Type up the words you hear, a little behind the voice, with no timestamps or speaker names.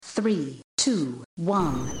3, 2,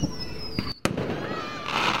 1.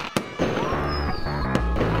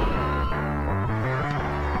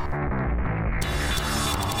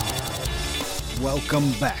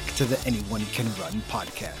 Welcome back to the Anyone Can Run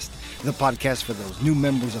podcast, the podcast for those new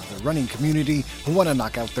members of the running community who want to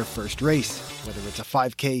knock out their first race, whether it's a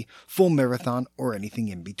 5K, full marathon, or anything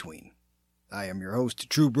in between. I am your host,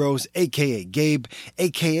 True Bros, aka Gabe,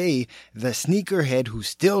 aka the sneakerhead who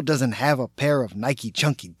still doesn't have a pair of Nike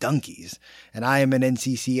Chunky Dunkies, and I am an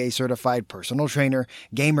NCCA certified personal trainer,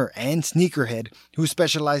 gamer, and sneakerhead who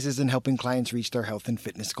specializes in helping clients reach their health and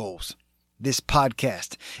fitness goals. This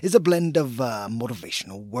podcast is a blend of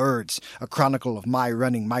motivational words, a chronicle of my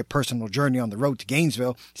running, my personal journey on the road to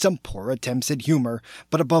Gainesville, some poor attempts at humor,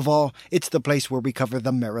 but above all, it's the place where we cover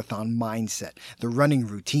the marathon mindset, the running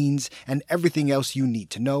routines, and everything else you need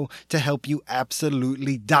to know to help you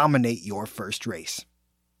absolutely dominate your first race.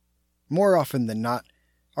 More often than not,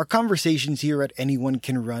 our conversations here at Anyone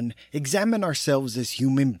Can Run examine ourselves as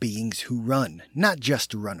human beings who run, not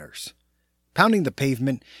just runners. Pounding the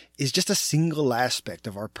pavement is just a single aspect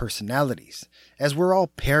of our personalities, as we're all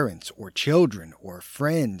parents or children or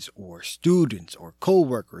friends or students or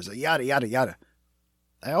co-workers, yada yada yada.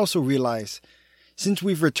 I also realize, since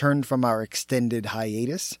we've returned from our extended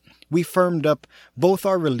hiatus, we firmed up both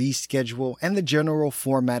our release schedule and the general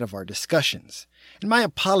format of our discussions. And my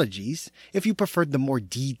apologies if you preferred the more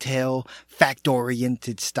detail,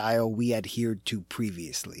 fact-oriented style we adhered to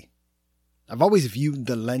previously. I've always viewed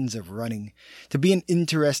the lens of running to be an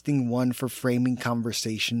interesting one for framing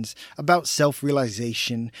conversations about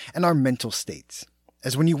self-realization and our mental states,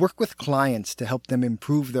 as when you work with clients to help them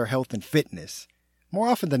improve their health and fitness, more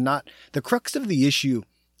often than not, the crux of the issue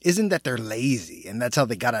isn't that they're lazy and that's how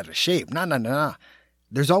they got out of shape. Nah.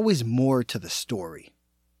 There's always more to the story.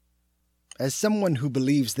 As someone who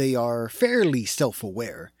believes they are fairly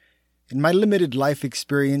self-aware, in my limited life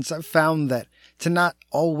experience, I've found that to not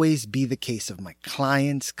always be the case of my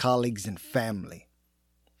clients, colleagues, and family.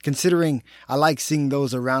 Considering I like seeing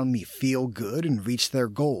those around me feel good and reach their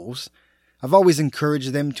goals, I've always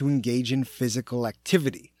encouraged them to engage in physical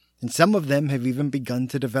activity, and some of them have even begun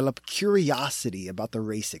to develop curiosity about the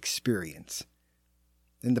race experience.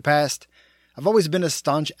 In the past, I've always been a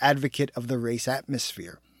staunch advocate of the race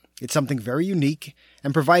atmosphere. It's something very unique,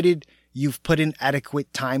 and provided you've put in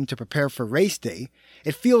adequate time to prepare for race day,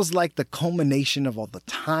 it feels like the culmination of all the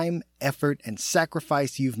time, effort, and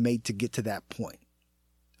sacrifice you've made to get to that point.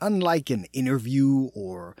 Unlike an interview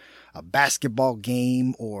or a basketball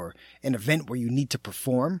game or an event where you need to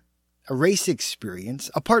perform, a race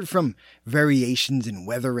experience, apart from variations in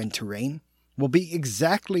weather and terrain, will be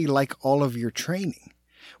exactly like all of your training,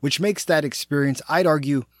 which makes that experience, I'd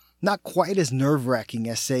argue, not quite as nerve-wracking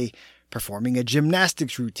as, say, performing a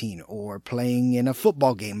gymnastics routine or playing in a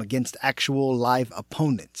football game against actual live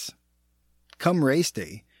opponents. Come race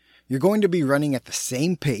day, you're going to be running at the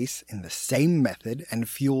same pace, in the same method, and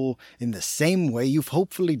fuel in the same way you've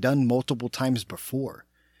hopefully done multiple times before.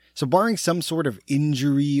 So barring some sort of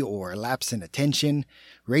injury or lapse in attention,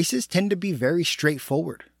 races tend to be very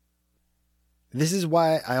straightforward. This is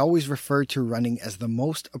why I always refer to running as the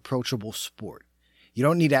most approachable sport. You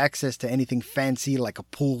don't need access to anything fancy like a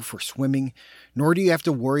pool for swimming, nor do you have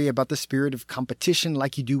to worry about the spirit of competition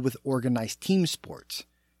like you do with organized team sports.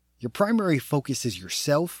 Your primary focus is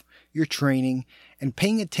yourself, your training, and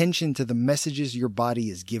paying attention to the messages your body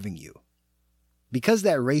is giving you. Because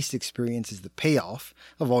that race experience is the payoff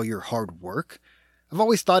of all your hard work, I've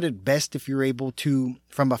always thought it best if you're able to,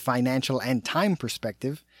 from a financial and time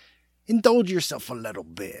perspective, indulge yourself a little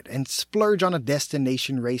bit and splurge on a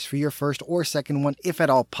destination race for your first or second one if at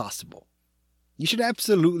all possible. You should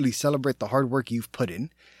absolutely celebrate the hard work you've put in,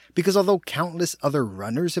 because although countless other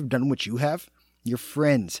runners have done what you have, your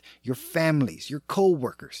friends, your families, your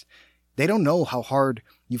co-workers, they don't know how hard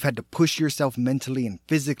you've had to push yourself mentally and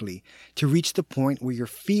physically to reach the point where you're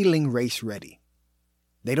feeling race ready.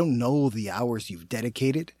 They don't know the hours you've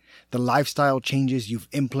dedicated, the lifestyle changes you've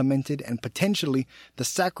implemented, and potentially the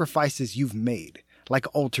sacrifices you've made, like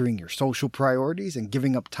altering your social priorities and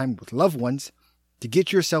giving up time with loved ones, to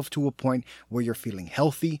get yourself to a point where you're feeling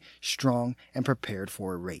healthy, strong, and prepared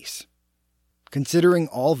for a race. Considering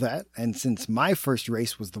all that, and since my first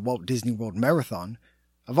race was the Walt Disney World Marathon,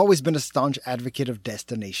 I've always been a staunch advocate of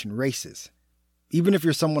destination races. Even if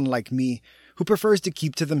you're someone like me who prefers to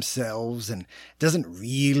keep to themselves and doesn't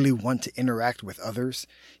really want to interact with others,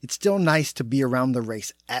 it's still nice to be around the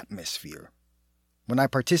race atmosphere. When I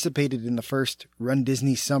participated in the first Run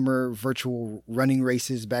Disney Summer virtual running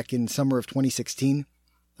races back in summer of 2016,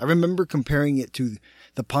 I remember comparing it to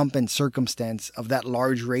the pomp and circumstance of that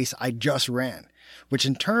large race I just ran, which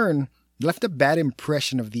in turn left a bad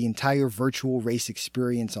impression of the entire virtual race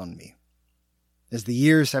experience on me. As the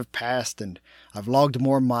years have passed and I've logged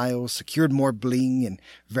more miles, secured more bling in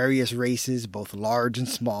various races, both large and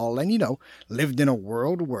small, and lived in a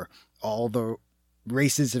world where all the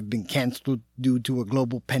races have been canceled due to a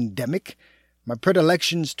global pandemic, my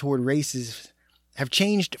predilections toward races have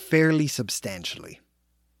changed fairly substantially.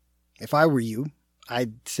 If I were you,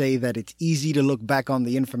 I'd say that it's easy to look back on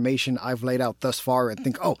the information I've laid out thus far and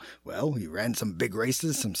think, oh, well, you ran some big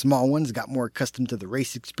races, some small ones, got more accustomed to the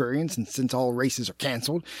race experience, and since all races are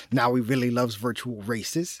canceled, now he really loves virtual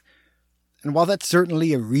races. And while that's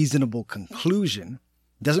certainly a reasonable conclusion,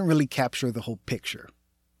 it doesn't really capture the whole picture.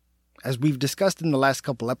 As we've discussed in the last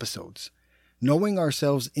couple episodes, knowing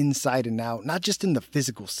ourselves inside and out, not just in the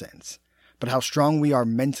physical sense, but how strong we are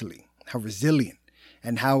mentally, how resilient,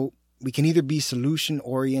 and how we can either be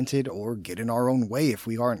solution-oriented or get in our own way if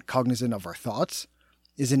we aren't cognizant of our thoughts,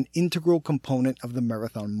 is an integral component of the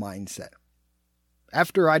marathon mindset.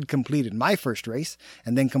 After I'd completed my first race,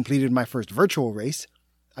 and then completed my first virtual race,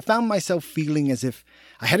 I found myself feeling as if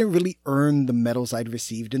I hadn't really earned the medals I'd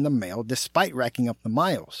received in the mail despite racking up the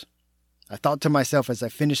miles. I thought to myself as I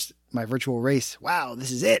finished my virtual race, wow, this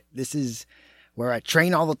is it. This is where I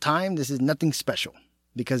train all the time. This is nothing special.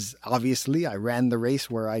 Because obviously I ran the race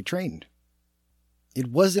where I trained. It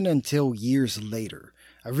wasn't until years later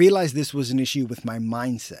I realized this was an issue with my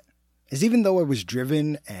mindset, as even though I was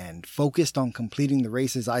driven and focused on completing the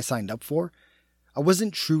races I signed up for, I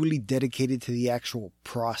wasn't truly dedicated to the actual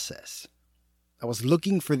process. I was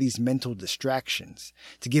looking for these mental distractions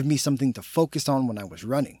to give me something to focus on when I was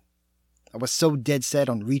running. I was so dead set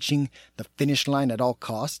on reaching the finish line at all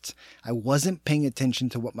costs, I wasn't paying attention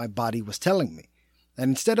to what my body was telling me.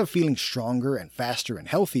 And instead of feeling stronger and faster and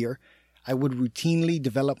healthier, I would routinely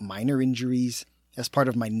develop minor injuries as part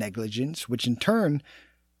of my negligence, which in turn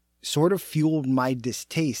sort of fueled my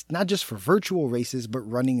distaste, not just for virtual races, but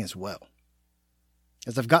running as well.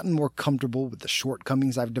 As I've gotten more comfortable with the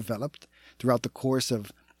shortcomings I've developed throughout the course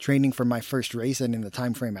of training for my first race and in the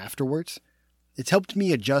time frame afterwards, it's helped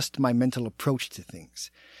me adjust my mental approach to things,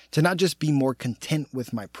 to not just be more content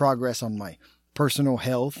with my progress on my personal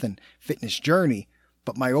health and fitness journey,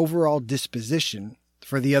 but my overall disposition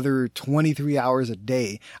for the other 23 hours a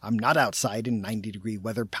day I'm not outside in 90-degree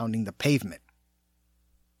weather pounding the pavement.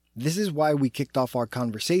 This is why we kicked off our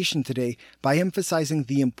conversation today by emphasizing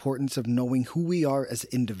the importance of knowing who we are as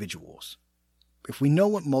individuals. If we know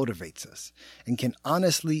what motivates us and can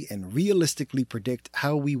honestly and realistically predict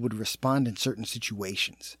how we would respond in certain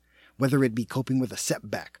situations, whether it be coping with a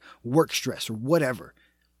setback, work stress, or whatever,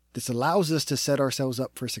 this allows us to set ourselves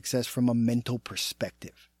up for success from a mental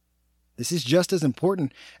perspective. This is just as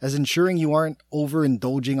important as ensuring you aren't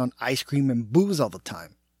overindulging on ice cream and booze all the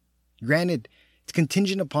time. Granted, it's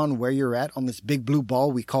contingent upon where you're at on this big blue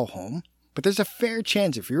ball we call home, but there's a fair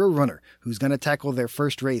chance if you're a runner who's going to tackle their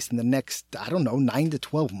first race in the next, 9 to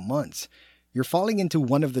 12 months, you're falling into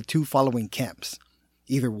one of the two following camps.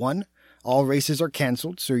 Either one, all races are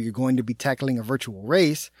canceled, so you're going to be tackling a virtual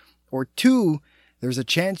race, or two, there's a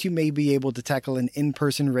chance you may be able to tackle an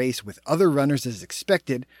in-person race with other runners as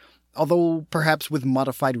expected, although perhaps with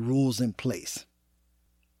modified rules in place.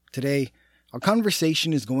 Today, our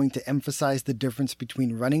conversation is going to emphasize the difference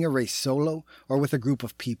between running a race solo or with a group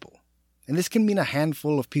of people. And this can mean a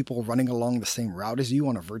handful of people running along the same route as you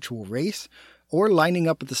on a virtual race, or lining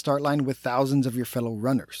up at the start line with thousands of your fellow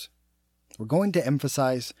runners. We're going to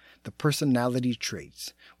emphasize the personality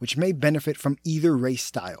traits, which may benefit from either race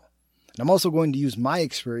style. And I'm also going to use my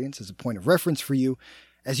experience as a point of reference for you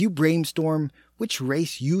as you brainstorm which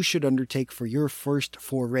race you should undertake for your first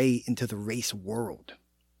foray into the race world.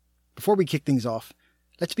 Before we kick things off,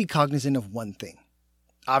 let's be cognizant of one thing.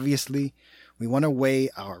 Obviously, we want to weigh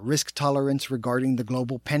our risk tolerance regarding the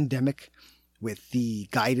global pandemic with the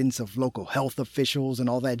guidance of local health officials and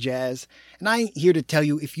all that jazz. And I ain't here to tell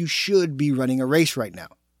you if you should be running a race right now.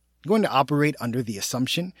 I'm going to operate under the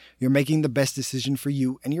assumption you're making the best decision for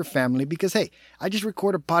you and your family because, hey, I just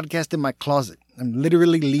record a podcast in my closet. I'm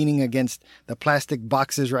literally leaning against the plastic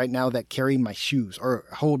boxes right now that carry my shoes or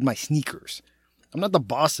hold my sneakers. I'm not the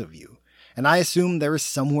boss of you. And I assume there is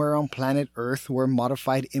somewhere on planet Earth where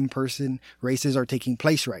modified in-person races are taking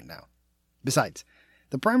place right now. Besides,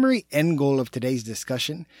 the primary end goal of today's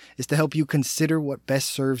discussion is to help you consider what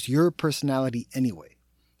best serves your personality anyway.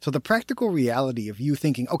 So the practical reality of you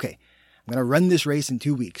thinking, okay, I'm going to run this race in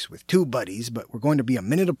 2 weeks with two buddies, but we're going to be a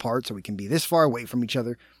minute apart so we can be this far away from each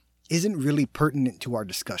other, isn't really pertinent to our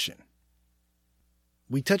discussion.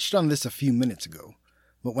 We touched on this a few minutes ago,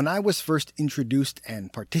 but when I was first introduced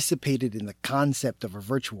and participated in the concept of a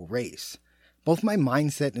virtual race, both my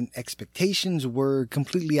mindset and expectations were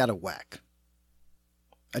completely out of whack.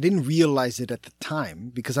 I didn't realize it at the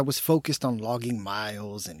time because I was focused on logging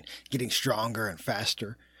miles and getting stronger and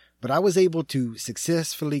faster, but I was able to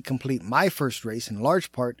successfully complete my first race in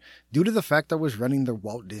large part due to the fact I was running the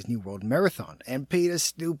Walt Disney World Marathon and paid a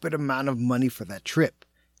stupid amount of money for that trip.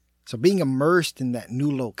 So being immersed in that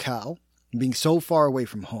new locale, being so far away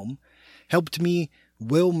from home, helped me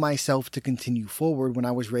will myself to continue forward when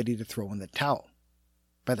I was ready to throw in the towel.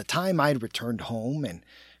 By the time I had returned home and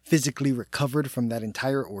physically recovered from that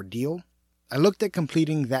entire ordeal, I looked at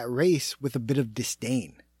completing that race with a bit of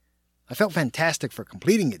disdain. I felt fantastic for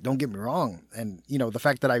completing it, don't get me wrong, and the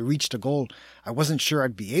fact that I reached a goal I wasn't sure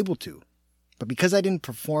I'd be able to. But because I didn't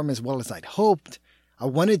perform as well as I'd hoped, I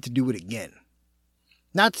wanted to do it again.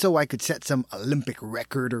 Not so I could set some Olympic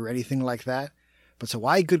record or anything like that, but so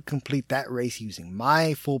I could complete that race using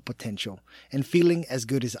my full potential and feeling as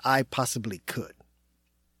good as I possibly could.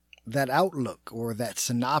 That outlook or that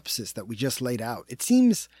synopsis that we just laid out, it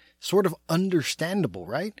seems sort of understandable,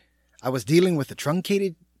 right? I was dealing with a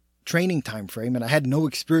truncated training time frame and I had no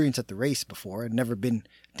experience at the race before. I'd never been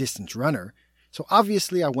a distance runner. So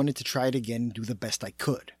obviously I wanted to try it again and do the best I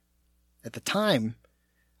could. At the time,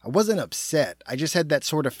 I wasn't upset. I just had that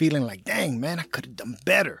sort of feeling like, dang man, I could have done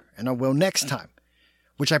better and I will next time,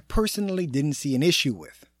 which I personally didn't see an issue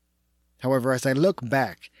with. However, as I look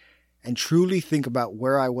back and truly think about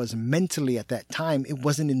where I was mentally at that time, it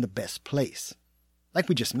wasn't in the best place. Like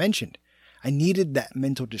we just mentioned, I needed that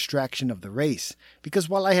mental distraction of the race because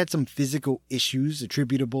while I had some physical issues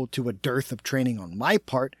attributable to a dearth of training on my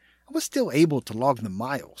part, I was still able to log the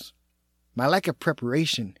miles. My lack of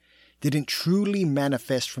preparation didn't truly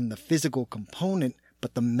manifest from the physical component,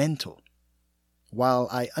 but the mental. While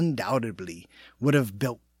I undoubtedly would have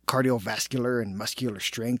built cardiovascular and muscular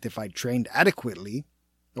strength if I'd trained adequately,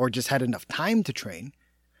 or just had enough time to train,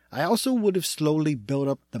 I also would have slowly built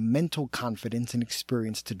up the mental confidence and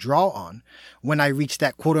experience to draw on when I reached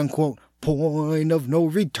that quote-unquote point of no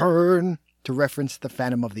return, to reference the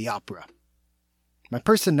Phantom of the Opera. My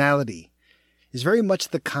personality is very much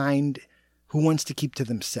the kind who wants to keep to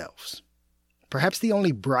themselves. Perhaps the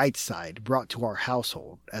only bright side brought to our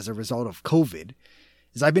household as a result of COVID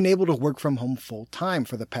is I've been able to work from home full-time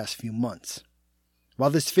for the past few months. While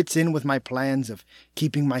this fits in with my plans of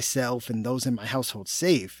keeping myself and those in my household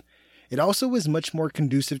safe, it also is much more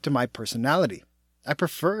conducive to my personality. I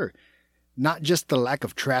prefer not just the lack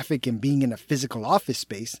of traffic and being in a physical office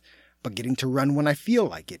space, but getting to run when I feel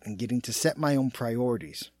like it and getting to set my own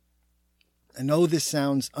priorities. I know this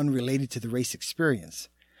sounds unrelated to the race experience,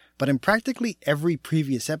 but in practically every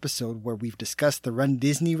previous episode where we've discussed the Run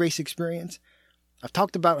Disney race experience, I've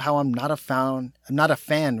talked about how I'm not a fan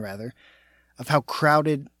of how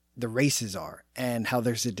crowded the races are and how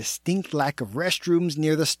there's a distinct lack of restrooms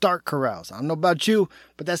near the start corrals. I don't know about you,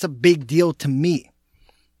 but that's a big deal to me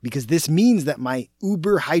because this means that my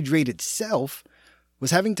uber hydrated self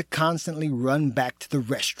was having to constantly run back to the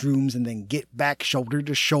restrooms and then get back shoulder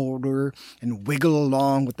to shoulder and wiggle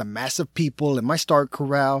along with the mass of people in my start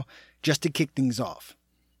corral just to kick things off,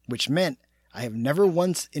 which meant I have never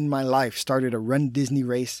once in my life started a Run Disney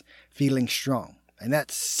race feeling strong. And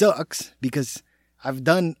that sucks because I've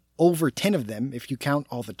done over 10 of them if you count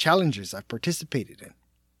all the challenges I've participated in.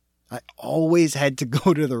 I always had to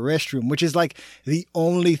go to the restroom, which is like the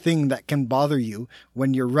only thing that can bother you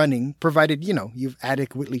when you're running, provided, you've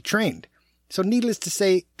adequately trained. So needless to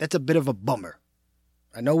say, that's a bit of a bummer.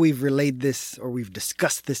 I know we've relayed this or we've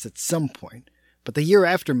discussed this at some point, but the year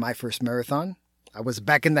after my first marathon, I was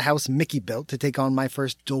back in the house Mickey belt to take on my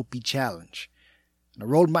first Dopey challenge. And I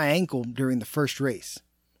rolled my ankle during the first race,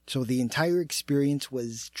 so the entire experience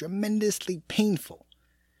was tremendously painful,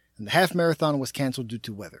 and the half marathon was canceled due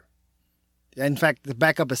to weather. In fact, to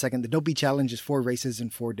back up a second, the Dopey challenge is 4 races in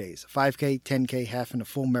 4 days, a 5K, 10K, half, and a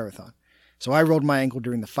full marathon. So I rolled my ankle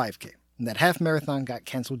during the 5K, and that half marathon got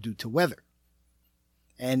canceled due to weather.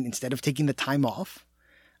 And instead of taking the time off,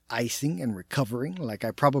 icing and recovering like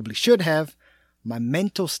I probably should have, my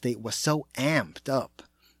mental state was so amped up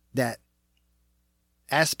that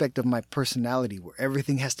aspect of my personality where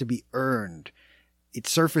everything has to be earned, it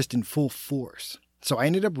surfaced in full force. So I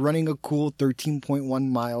ended up running a cool 13.1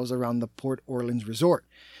 miles around the Port Orleans Resort,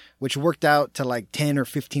 which worked out to like 10 or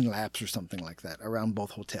 15 laps or something like that around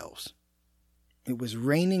both hotels. It was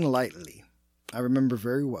raining lightly, I remember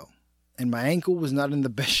very well, and my ankle was not in the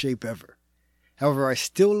best shape ever. However, I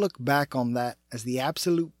still look back on that as the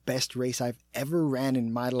absolute best race I've ever ran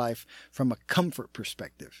in my life from a comfort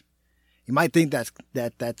perspective. You might think that's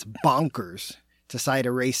bonkers to cite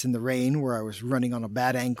a race in the rain where I was running on a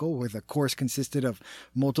bad ankle, where the course consisted of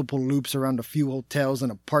multiple loops around a few hotels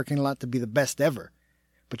and a parking lot to be the best ever.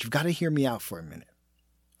 But you've got to hear me out for a minute.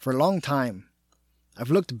 For a long time,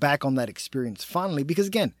 I've looked back on that experience fondly because,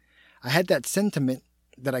 again, I had that sentiment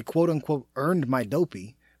that I quote-unquote earned my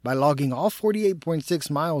dopey by logging all 48.6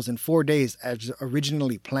 miles in 4 days as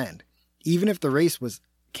originally planned, even if the race was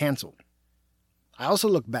canceled. I also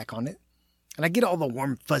look back on it, and I get all the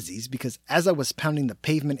warm fuzzies because as I was pounding the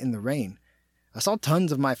pavement in the rain, I saw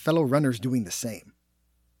tons of my fellow runners doing the same.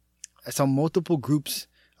 I saw multiple groups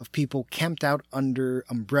of people camped out under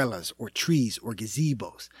umbrellas or trees or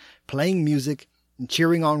gazebos, playing music and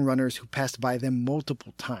cheering on runners who passed by them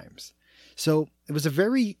multiple times. So it was a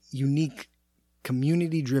very unique,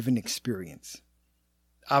 community-driven experience.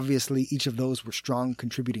 Obviously, each of those were strong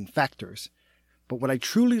contributing factors, but what I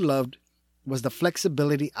truly loved was the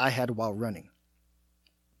flexibility I had while running.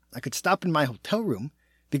 I could stop in my hotel room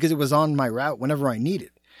because it was on my route whenever I needed,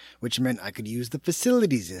 which meant I could use the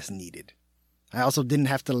facilities as needed. I also didn't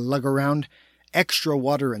have to lug around extra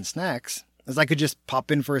water and snacks, as I could just pop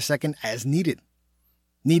in for a second as needed.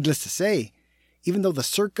 Needless to say, even though the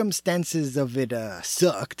circumstances of it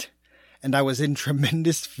sucked, and I was in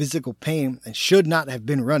tremendous physical pain and should not have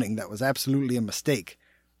been running, that was absolutely a mistake,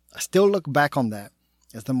 I still look back on that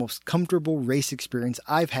as the most comfortable race experience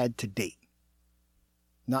I've had to date.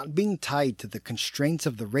 Not being tied to the constraints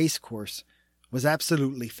of the race course was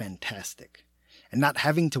absolutely fantastic, and not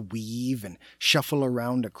having to weave and shuffle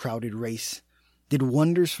around a crowded race did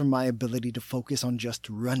wonders for my ability to focus on just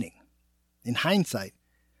running. In hindsight,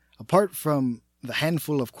 apart from the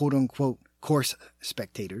handful of quote-unquote course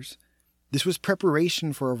spectators, this was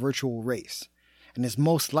preparation for a virtual race, and is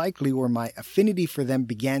most likely where my affinity for them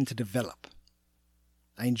began to develop.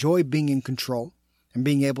 I enjoy being in control and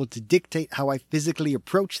being able to dictate how I physically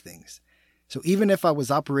approach things. So even if I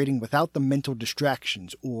was operating without the mental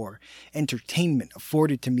distractions or entertainment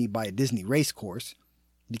afforded to me by a Disney race course,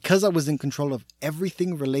 because I was in control of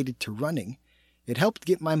everything related to running, it helped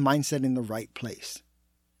get my mindset in the right place.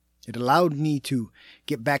 It allowed me to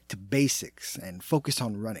get back to basics and focus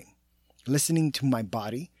on running, listening to my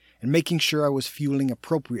body and making sure I was fueling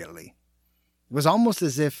appropriately. It was almost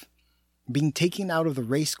as if being taken out of the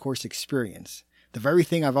race course experience, the very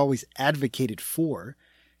thing I've always advocated for,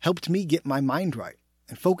 helped me get my mind right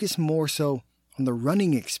and focus more so on the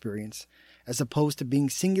running experience as opposed to being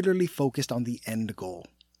singularly focused on the end goal.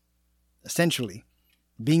 Essentially,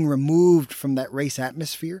 being removed from that race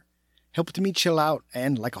atmosphere helped me chill out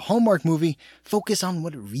and, like a Hallmark movie, focus on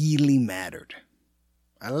what really mattered.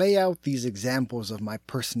 I lay out these examples of my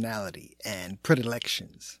personality and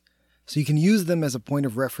predilections, so you can use them as a point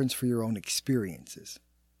of reference for your own experiences.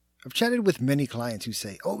 I've chatted with many clients who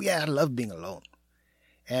say, "Oh yeah, I love being alone."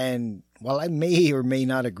 And while I may or may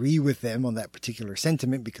not agree with them on that particular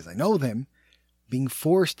sentiment because I know them, being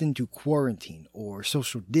forced into quarantine or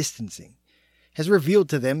social distancing has revealed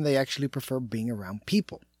to them they actually prefer being around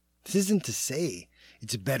people. This isn't to say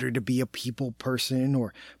it's better to be a people person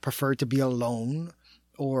or prefer to be alone,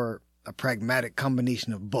 or a pragmatic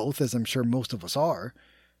combination of both, as I'm sure most of us are,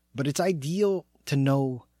 but it's ideal to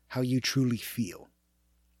know how you truly feel,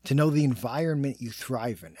 to know the environment you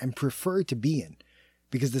thrive in and prefer to be in,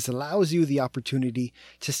 because this allows you the opportunity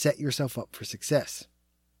to set yourself up for success.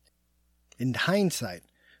 In hindsight,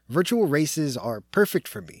 virtual races are perfect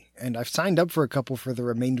for me, and I've signed up for a couple for the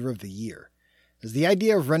remainder of the year, as the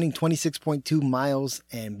idea of running 26.2 miles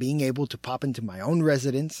and being able to pop into my own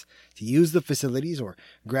residence to use the facilities or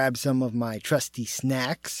grab some of my trusty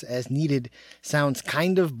snacks as needed sounds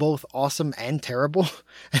kind of both awesome and terrible,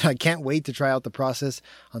 and I can't wait to try out the process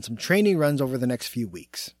on some training runs over the next few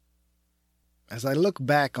weeks. As I look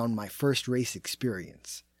back on my first race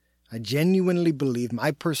experience, I genuinely believe my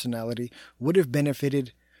personality would have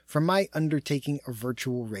benefited from my undertaking a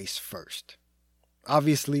virtual race first.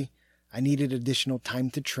 Obviously, I needed additional time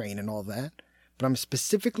to train and all that, but I'm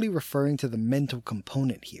specifically referring to the mental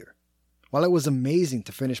component here. While it was amazing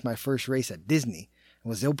to finish my first race at Disney, I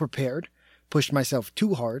was ill-prepared, pushed myself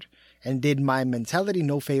too hard, and did my mentality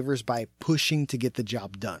no favors by pushing to get the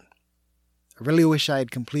job done. I really wish I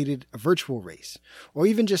had completed a virtual race, or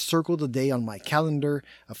even just circled a day on my calendar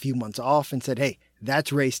a few months off and said, "Hey,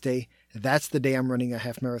 that's race day, that's the day I'm running a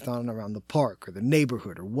half marathon around the park or the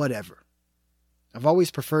neighborhood or whatever." I've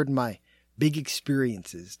always preferred my big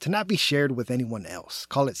experiences to not be shared with anyone else.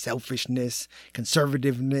 Call it selfishness,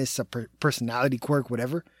 conservativeness, a personality quirk,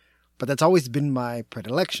 whatever, but that's always been my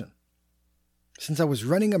predilection. Since I was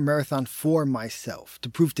running a marathon for myself to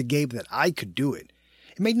prove to Gabe that I could do it,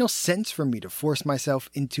 it made no sense for me to force myself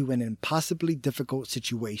into an impossibly difficult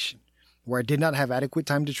situation, where I did not have adequate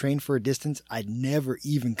time to train for a distance I'd never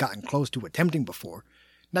even gotten close to attempting before,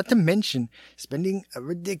 not to mention spending a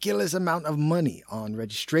ridiculous amount of money on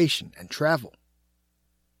registration and travel.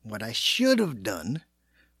 What I should have done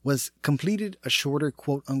was completed a shorter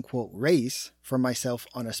quote-unquote race for myself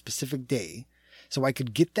on a specific day so I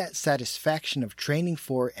could get that satisfaction of training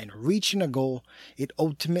for and reaching a goal it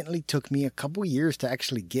ultimately took me a couple years to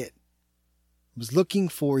actually get. I was looking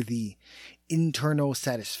for the internal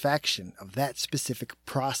satisfaction of that specific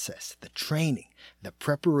process, the training, the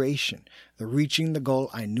preparation, the reaching the goal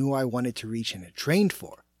I knew I wanted to reach and had trained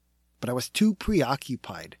for. But I was too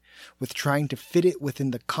preoccupied with trying to fit it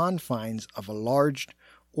within the confines of a large,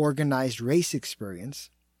 organized race experience,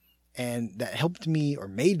 and that helped me or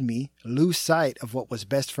made me lose sight of what was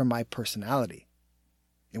best for my personality.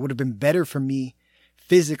 It would have been better for me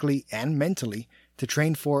physically and mentally to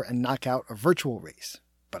train for and knock out a virtual race,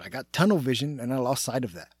 but I got tunnel vision and I lost sight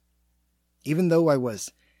of that. Even though I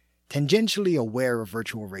was tangentially aware of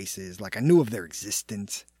virtual races, like I knew of their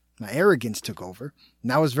existence, my arrogance took over,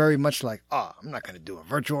 and I was very much like, I'm not going to do a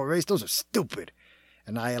virtual race, those are stupid.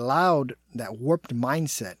 And I allowed that warped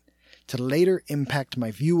mindset to later impact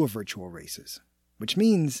my view of virtual races, which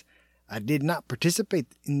means I did not participate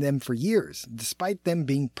in them for years, despite them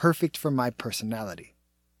being perfect for my personality.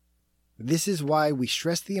 This is why we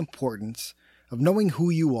stress the importance of knowing who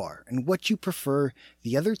you are and what you prefer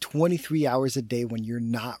the other 23 hours a day when you're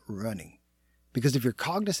not running. Because if you're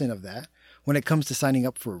cognizant of that, when it comes to signing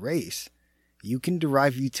up for a race, you can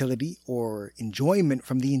derive utility or enjoyment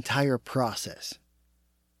from the entire process.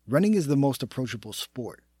 Running is the most approachable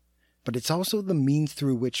sport, but it's also the means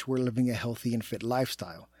through which we're living a healthy and fit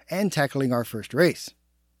lifestyle and tackling our first race.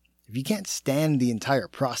 If you can't stand the entire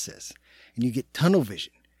process and you get tunnel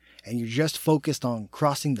vision and you're just focused on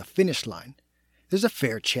crossing the finish line, there's a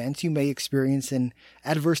fair chance you may experience an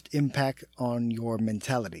adverse impact on your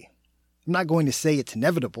mentality. I'm not going to say it's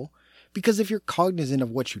inevitable, because if you're cognizant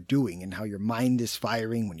of what you're doing and how your mind is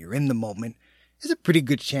firing when you're in the moment, there's a pretty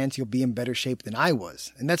good chance you'll be in better shape than I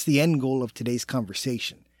was. And that's the end goal of today's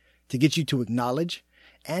conversation, to get you to acknowledge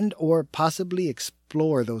and or possibly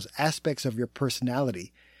explore those aspects of your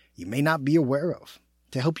personality you may not be aware of,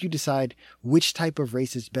 to help you decide which type of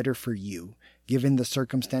race is better for you, given the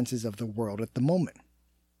circumstances of the world at the moment.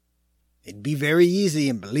 It'd be very easy,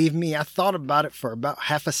 and believe me, I thought about it for about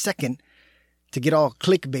half a second, to get all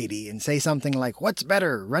clickbaity and say something like, what's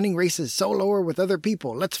better, running races solo or with other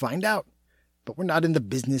people? Let's find out. But we're not in the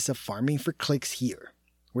business of farming for clicks here.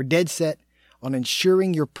 We're dead set on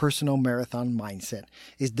ensuring your personal marathon mindset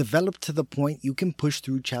is developed to the point you can push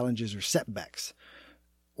through challenges or setbacks,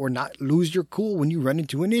 or not lose your cool when you run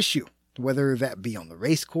into an issue, whether that be on the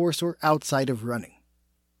race course or outside of running.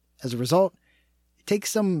 As a result, it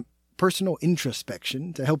takes some personal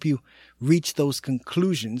introspection to help you reach those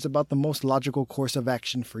conclusions about the most logical course of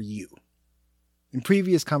action for you. In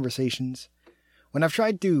previous conversations, when I've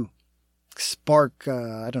tried to spark,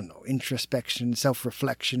 introspection,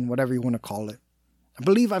 self-reflection, whatever you want to call it, I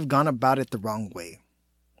believe I've gone about it the wrong way.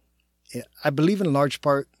 I believe in large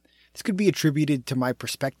part this could be attributed to my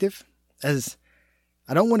perspective, as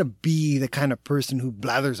I don't want to be the kind of person who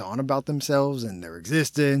blathers on about themselves and their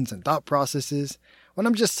existence and thought processes when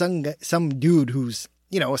I'm just some dude who's,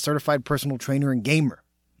 a certified personal trainer and gamer.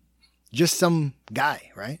 Just some guy,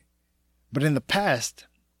 right? But in the past,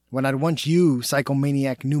 when I'd want you,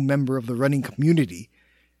 psychomaniac new member of the running community,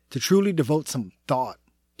 to truly devote some thought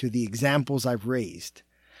to the examples I've raised,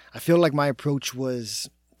 I feel like my approach was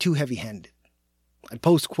too heavy-handed. I'd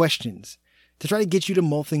pose questions to try to get you to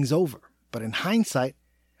mull things over, but in hindsight,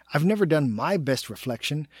 I've never done my best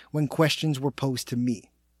reflection when questions were posed to me.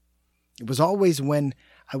 It was always when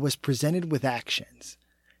I was presented with actions,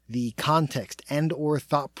 the context and or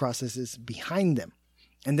thought processes behind them,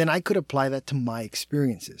 and then I could apply that to my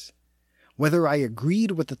experiences. Whether I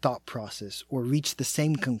agreed with the thought process or reached the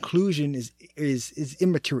same conclusion is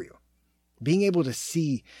immaterial. Being able to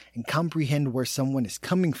see and comprehend where someone is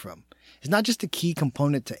coming from is not just a key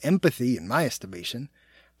component to empathy in my estimation,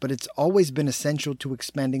 but it's always been essential to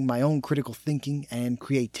expanding my own critical thinking and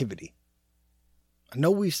creativity. I know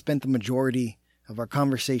we've spent the majority of our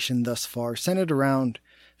conversation thus far centered around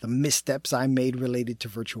the missteps I made related to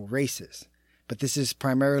virtual races, but this is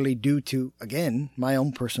primarily due to, again, my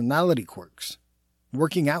own personality quirks.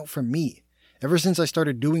 Working out for me, ever since I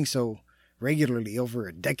started doing so regularly over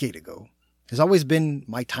a decade ago, has always been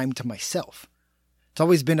my time to myself. It's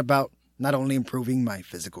always been about not only improving my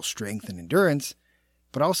physical strength and endurance,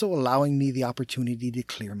 but also allowing me the opportunity to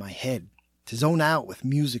clear my head, to zone out with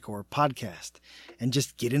music or a podcast, and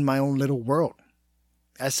just get in my own little world.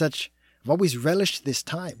 As such, I've always relished this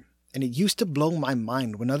time, And it used to blow my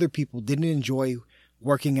mind when other people didn't enjoy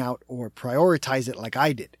working out or prioritize it like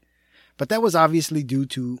I did. But that was obviously due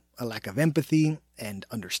to a lack of empathy and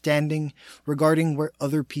understanding regarding where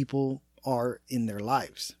other people are in their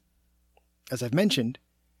lives. As I've mentioned,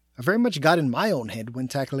 I very much got in my own head when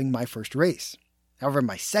tackling my first race. However,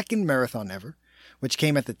 my second marathon ever, which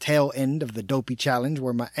came at the tail end of the Dopey Challenge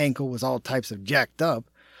where my ankle was all types of jacked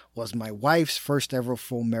up, was my wife's first ever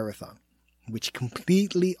full marathon, which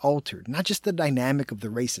completely altered not just the dynamic of the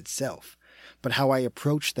race itself, but how I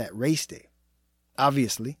approached that race day.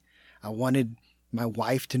 Obviously, I wanted my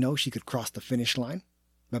wife to know she could cross the finish line,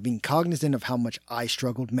 but being cognizant of how much I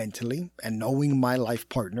struggled mentally and knowing my life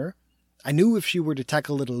partner, I knew if she were to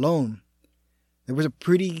tackle it alone, there was a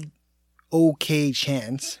pretty okay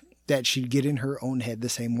chance that she'd get in her own head the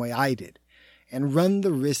same way I did and run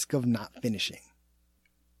the risk of not finishing.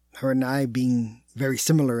 Her and I being very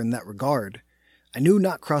similar in that regard, I knew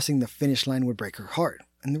not crossing the finish line would break her heart,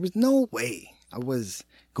 and there was no way I was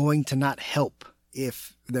going to not help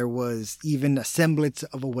if there was even a semblance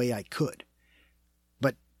of a way I could.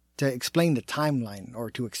 But to explain the timeline,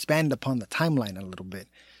 or to expand upon the timeline a little bit,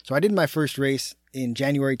 so I did my first race in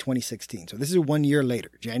January 2016. So this is 1 year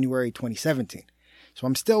later, January 2017. So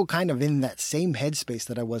I'm still kind of in that same headspace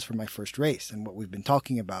that I was for my first race and what we've been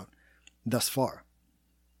talking about thus far.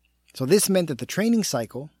 So this meant that the training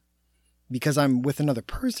cycle, because I'm with another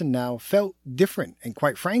person now, felt different and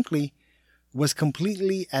quite frankly, was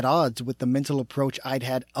completely at odds with the mental approach I'd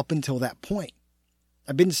had up until that point.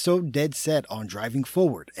 I've been so dead set on driving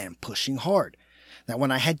forward and pushing hard that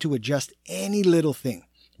when I had to adjust any little thing,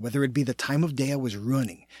 whether it be the time of day I was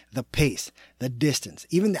running, the pace, the distance,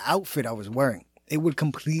 even the outfit I was wearing, it would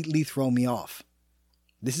completely throw me off.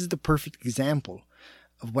 This is the perfect example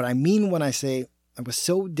of what I mean when I say I was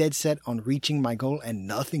so dead set on reaching my goal and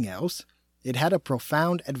nothing else. It had a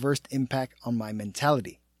profound adverse impact on my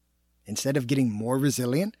mentality. Instead of getting more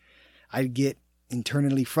resilient, I'd get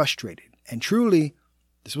internally frustrated. And truly,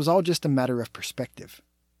 this was all just a matter of perspective.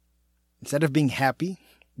 Instead of being happy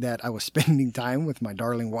that I was spending time with my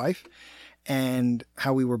darling wife and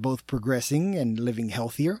how we were both progressing and living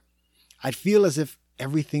healthier, I'd feel as if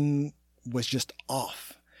everything was just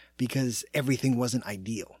off because everything wasn't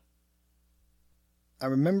ideal. I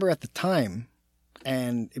remember at the time,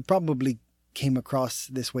 and it probably came across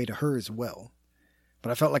this way to her as well,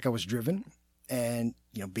 but I felt like I was driven and,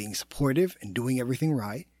 being supportive and doing everything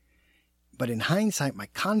right. But in hindsight, my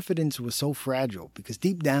confidence was so fragile because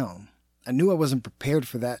deep down, I knew I wasn't prepared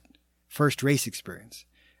for that first race experience.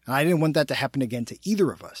 And I didn't want that to happen again to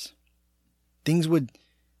either of us. Things would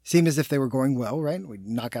seem as if they were going well, right? We'd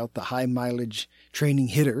knock out the high mileage training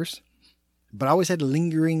hitters, but I always had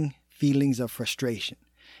lingering feelings of frustration,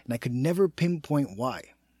 and I could never pinpoint why.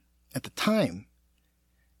 At the time,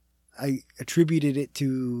 I attributed it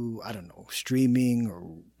to, streaming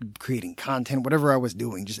or creating content, whatever I was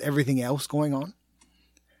doing, just everything else going on.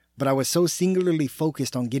 But I was so singularly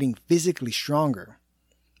focused on getting physically stronger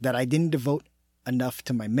that I didn't devote enough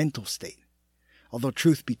to my mental state. Although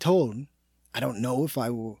truth be told, I don't know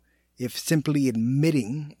if simply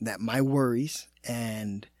admitting that my worries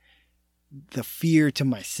and the fear to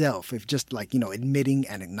myself, if just admitting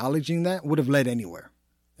and acknowledging that would have led anywhere.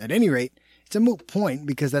 At any rate, it's a moot point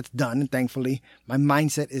because that's done, and thankfully, my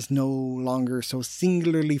mindset is no longer so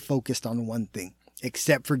singularly focused on one thing,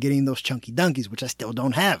 except for getting those chunky donkeys, which I still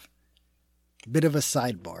don't have. Bit of a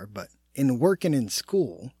sidebar, but in work and in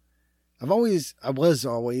school, I was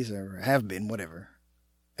always, or have been, whatever,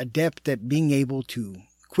 adept at being able to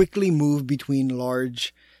quickly move between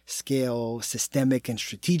large-scale systemic and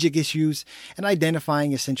strategic issues and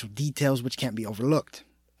identifying essential details which can't be overlooked.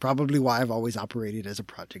 Probably why I've always operated as a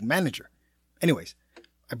project manager. Anyways,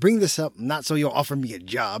 I bring this up not so you'll offer me a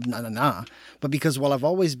job, but because while I've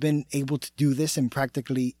always been able to do this in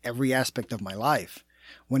practically every aspect of my life,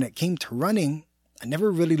 when it came to running, I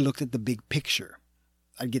never really looked at the big picture.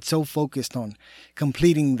 I'd get so focused on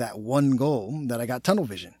completing that one goal that I got tunnel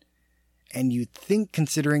vision. And you'd think,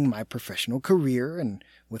 considering my professional career and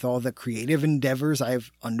with all the creative endeavors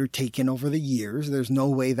I've undertaken over the years, there's no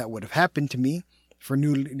way that would have happened to me for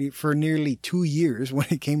nearly 2 years when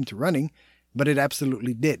it came to running, but it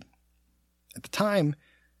absolutely did. At the time,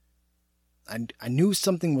 I knew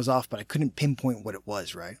something was off, but I couldn't pinpoint what it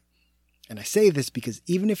was, right? And I say this because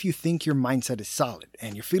even if you think your mindset is solid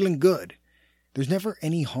and you're feeling good, there's never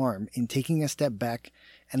any harm in taking a step back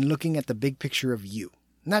and looking at the big picture of you,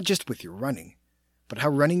 not just with your running, but how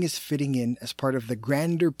running is fitting in as part of the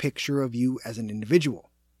grander picture of you as an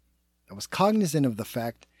individual. I was cognizant of the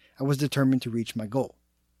fact I was determined to reach my goal,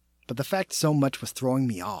 but the fact so much was throwing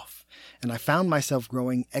me off, and I found myself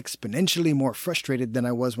growing exponentially more frustrated than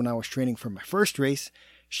I was when I was training for my first race.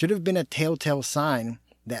 Should have been a telltale sign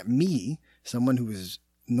that me, someone who is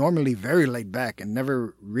normally very laid back and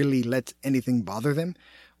never really lets anything bother them,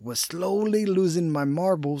 was slowly losing my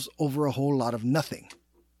marbles over a whole lot of nothing.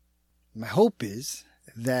 My hope is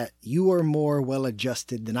that you are more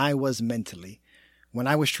well-adjusted than I was mentally when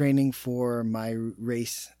I was training for my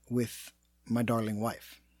race with my darling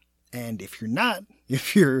wife. And if you're not,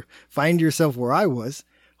 if you find yourself where I was,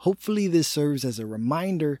 hopefully this serves as a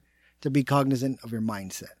reminder to be cognizant of your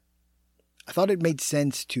mindset. I thought it made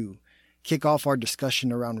sense to kick off our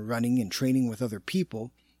discussion around running and training with other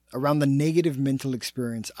people around the negative mental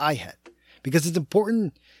experience I had, because it's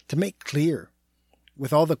important to make clear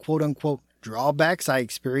with all the quote-unquote drawbacks I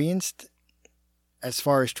experienced as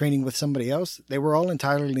far as training with somebody else, they were all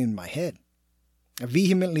entirely in my head. I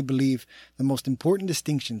vehemently believe the most important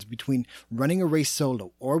distinctions between running a race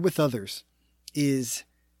solo or with others is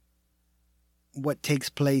what takes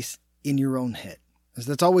place in your own head, as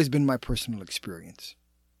that's always been my personal experience.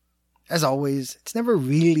 As always, it's never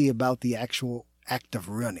really about the actual act of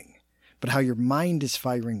running, but how your mind is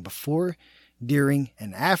firing before, during,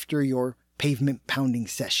 and after your pavement-pounding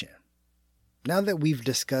session. Now that we've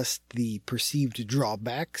discussed the perceived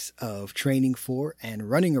drawbacks of training for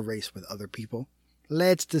and running a race with other people,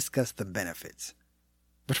 let's discuss the benefits.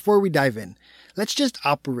 Before we dive in, let's just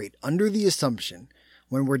operate under the assumption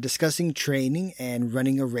when we're discussing training and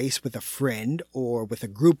running a race with a friend or with a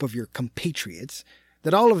group of your compatriots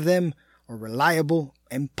that all of them are reliable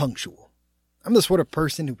and punctual. I'm the sort of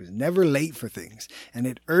person who is never late for things, and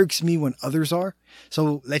it irks me when others are.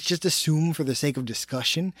 So let's just assume, for the sake of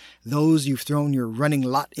discussion, those you've thrown your running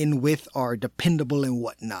lot in with are dependable and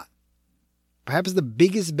whatnot. Perhaps the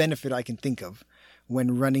biggest benefit I can think of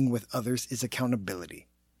when running with others is accountability.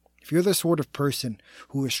 If you're the sort of person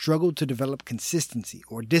who has struggled to develop consistency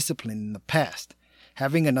or discipline in the past,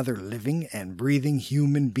 having another living and breathing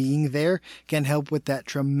human being there can help with that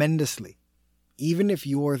tremendously. Even if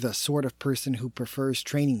you're the sort of person who prefers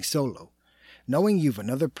training solo, knowing you've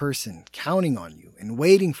another person counting on you and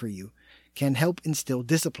waiting for you can help instill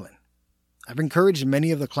discipline. I've encouraged many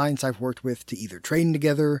of the clients I've worked with to either train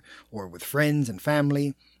together or with friends and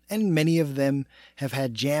family, and many of them have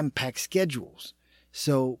had jam-packed schedules,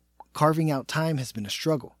 so carving out time has been a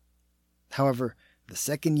struggle. However, the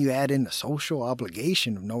second you add in the social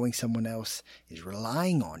obligation of knowing someone else is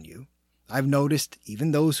relying on you, I've noticed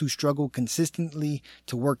even those who struggle consistently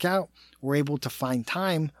to work out were able to find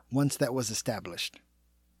time once that was established.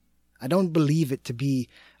 I don't believe it to be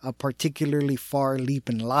a particularly far leap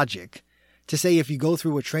in logic to say if you go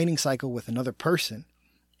through a training cycle with another person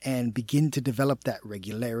and begin to develop that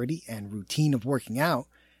regularity and routine of working out,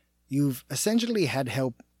 you've essentially had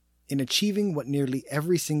help in achieving what nearly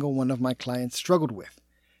every single one of my clients struggled with,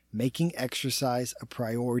 making exercise a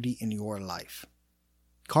priority in your life.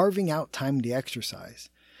 Carving out time to exercise,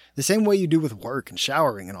 the same way you do with work and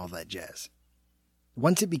showering and all that jazz.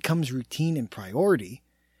 Once it becomes routine and priority,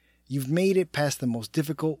 you've made it past the most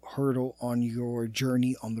difficult hurdle on your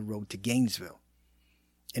journey on the road to Gainesville.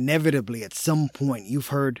 Inevitably, at some point, you've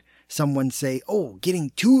heard someone say, "Oh,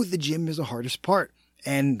 getting to the gym is the hardest part,"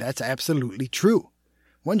 and that's absolutely true.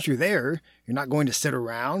 Once you're there, you're not going to sit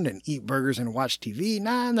around and eat burgers and watch TV.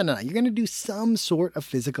 No. You're going to do some sort of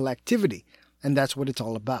physical activity. And that's what it's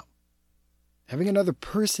all about. Having another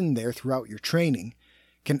person there throughout your training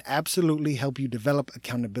can absolutely help you develop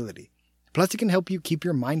accountability. Plus, it can help you keep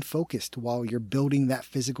your mind focused while you're building that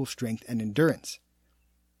physical strength and endurance.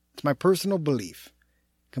 It's my personal belief.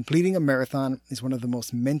 Completing a marathon is one of the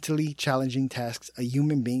most mentally challenging tasks a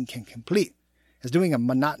human being can complete, as doing a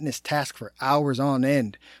monotonous task for hours on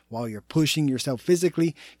end while you're pushing yourself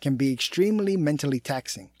physically can be extremely mentally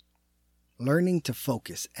taxing. Learning to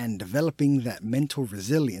focus and developing that mental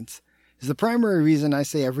resilience is the primary reason I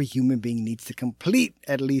say every human being needs to complete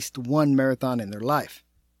at least one marathon in their life.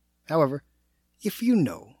 However, if you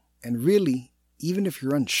know, and really, even if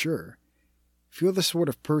you're unsure, if you're the sort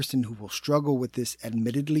of person who will struggle with this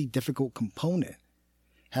admittedly difficult component,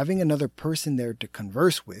 having another person there to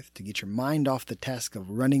converse with to get your mind off the task of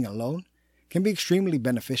running alone can be extremely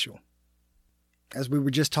beneficial. As we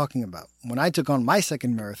were just talking about, when I took on my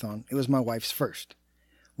second marathon, it was my wife's first.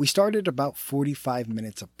 We started about 45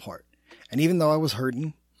 minutes apart, and even though I was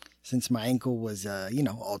hurting, since my ankle was,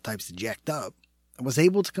 all types of jacked up, I was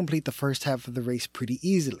able to complete the first half of the race pretty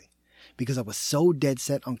easily because I was so dead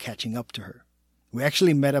set on catching up to her. We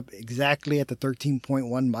actually met up exactly at the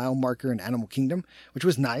 13.1 mile marker in Animal Kingdom, which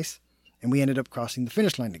was nice, and we ended up crossing the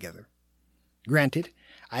finish line together. Granted,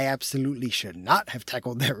 I absolutely should not have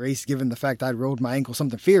tackled that race given the fact I'd rolled my ankle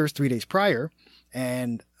something fierce 3 days prior,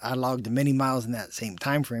 and I logged many miles in that same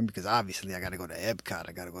time frame because obviously I got to go to Epcot,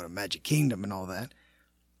 I got to go to Magic Kingdom and all that.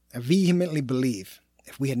 I vehemently believe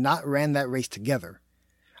if we had not ran that race together,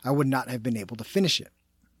 I would not have been able to finish it.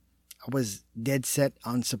 I was dead set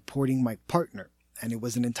on supporting my partner, and it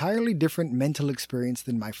was an entirely different mental experience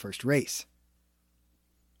than my first race.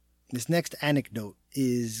 This next anecdote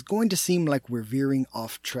is going to seem like we're veering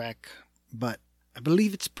off track, but I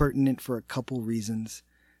believe it's pertinent for a couple reasons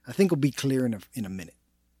I think will be clear in a minute.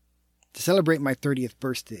 To celebrate my 30th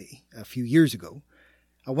birthday a few years ago,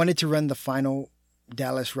 I wanted to run the final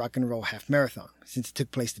Dallas Rock and Roll Half Marathon since it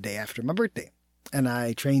took place the day after my birthday. And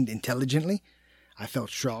I trained intelligently, I felt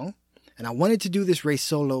strong, and I wanted to do this race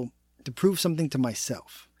solo to prove something to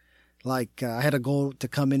myself. Like I had a goal to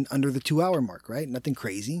come in under the 2-hour mark, right? Nothing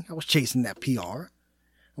crazy. I was chasing that PR.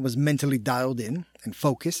 I was mentally dialed in and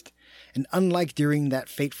focused. And unlike during that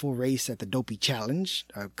fateful race at the Dopey Challenge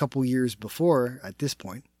a couple years before at this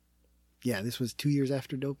point, yeah, this was 2 years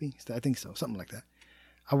after Dopey. I think so, something like that.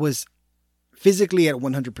 I was physically at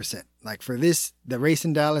 100%. Like for this, the race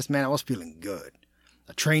in Dallas, man, I was feeling good.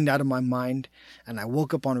 I trained out of my mind, and I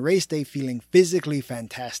woke up on race day feeling physically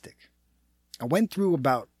fantastic. I went through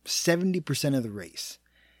about 70% of the race,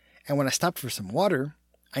 and when I stopped for some water,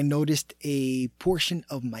 I noticed a portion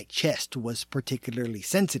of my chest was particularly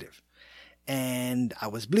sensitive, and I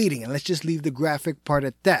was bleeding, and let's just leave the graphic part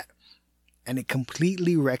at that. And it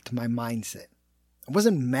completely wrecked my mindset. I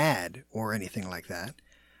wasn't mad or anything like that,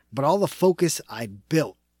 but all the focus I'd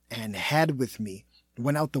built and had with me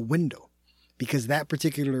went out the window because that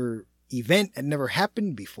particular event had never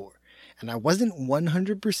happened before, and I wasn't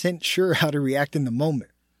 100% sure how to react in the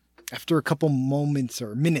moment. After a couple moments,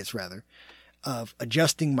 or minutes rather, of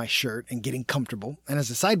adjusting my shirt and getting comfortable, and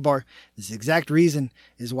as a sidebar, this exact reason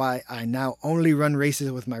is why I now only run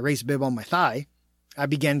races with my race bib on my thigh, I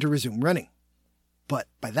began to resume running. But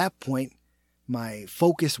by that point, my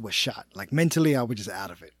focus was shot. Like mentally, I was just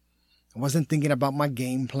out of it. I wasn't thinking about my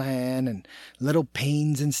game plan, and little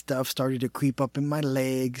pains and stuff started to creep up in my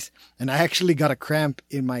legs, and I actually got a cramp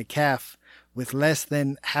in my calf with less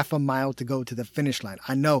than half a mile to go to the finish line.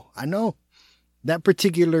 I know. That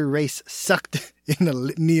particular race sucked in a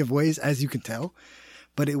litany of ways, as you can tell,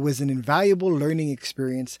 but it was an invaluable learning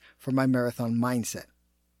experience for my marathon mindset.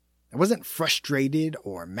 I wasn't frustrated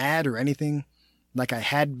or mad or anything like I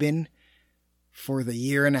had been for the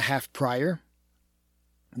year and a half prior,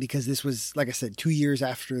 because this was, like I said, 2 years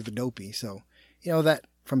after the Dopey. So, that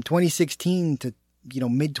from 2016 to,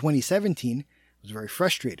 mid-2017, I was very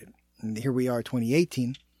frustrated. And here we are,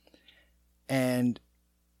 2018, and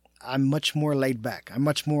I'm much more laid back. I'm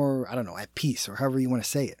much more, at peace, or however you want to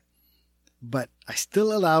say it. But I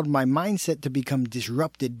still allowed my mindset to become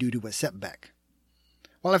disrupted due to a setback.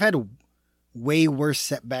 While I've had way worse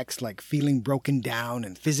setbacks, like feeling broken down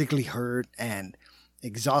and physically hurt and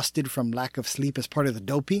exhausted from lack of sleep as part of the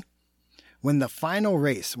Dopey, when the final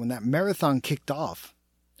race, when that marathon kicked off,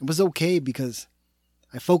 it was okay because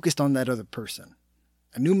I focused on that other person.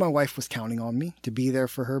 I knew my wife was counting on me to be there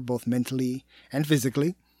for her both mentally and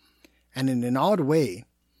physically. And in an odd way,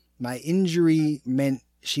 my injury meant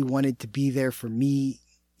she wanted to be there for me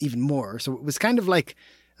even more. So it was kind of like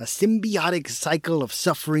a symbiotic cycle of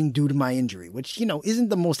suffering due to my injury, which, isn't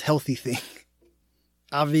the most healthy thing.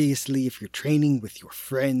 Obviously, if you're training with your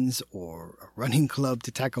friends or a running club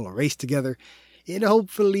to tackle a race together, it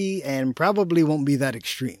hopefully and probably won't be that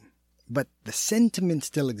extreme. But the sentiment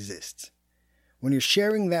still exists. When you're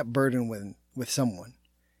sharing that burden with someone,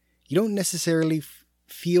 you don't necessarily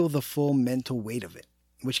feel the full mental weight of it,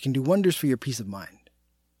 which can do wonders for your peace of mind.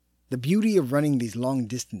 The beauty of running these long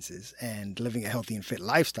distances and living a healthy and fit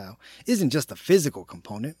lifestyle isn't just the physical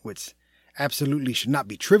component, which absolutely should not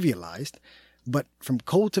be trivialized, but from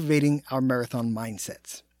cultivating our marathon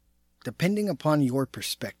mindsets. Depending upon your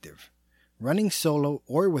perspective, running solo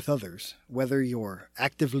or with others, whether you're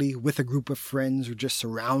actively with a group of friends or just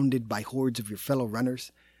surrounded by hordes of your fellow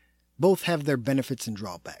runners, both have their benefits and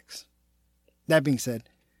drawbacks. That being said,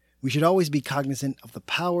 we should always be cognizant of the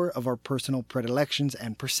power of our personal predilections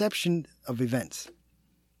and perception of events.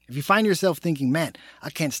 If you find yourself thinking, man,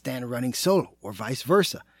 I can't stand running solo, or vice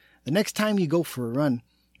versa, the next time you go for a run,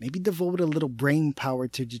 maybe devote a little brain power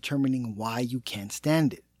to determining why you can't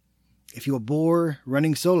stand it. If you abhor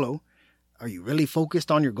running solo, are you really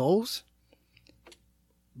focused on your goals?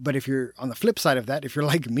 But if you're on the flip side of that, if you're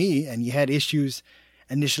like me and you had issues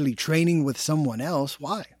initially training with someone else,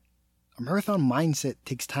 why? A marathon mindset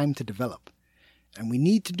takes time to develop, and we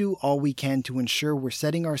need to do all we can to ensure we're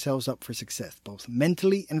setting ourselves up for success, both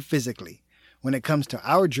mentally and physically, when it comes to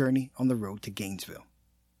our journey on the road to Gainesville.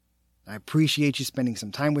 I appreciate you spending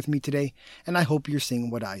some time with me today, and I hope you're seeing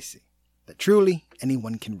what I see, that truly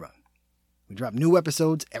anyone can run. We drop new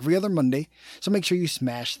episodes every other Monday, so make sure you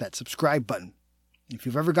smash that subscribe button. If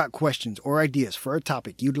you've ever got questions or ideas for a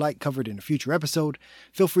topic you'd like covered in a future episode,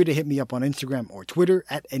 feel free to hit me up on Instagram or Twitter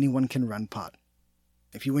at AnyoneCanRunPod.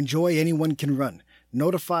 If you enjoy Anyone Can Run,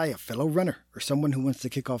 notify a fellow runner or someone who wants to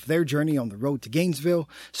kick off their journey on the road to Gainesville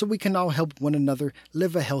so we can all help one another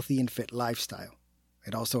live a healthy and fit lifestyle.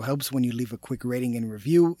 It also helps when you leave a quick rating and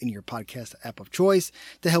review in your podcast app of choice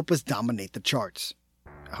to help us dominate the charts.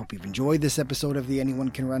 I hope you've enjoyed this episode of the Anyone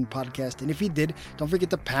Can Run podcast, and if you did, don't forget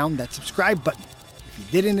to pound that subscribe button. If you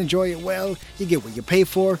didn't enjoy it, well, you get what you pay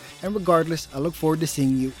for, and regardless, I look forward to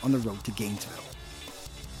seeing you on the road to Gainesville.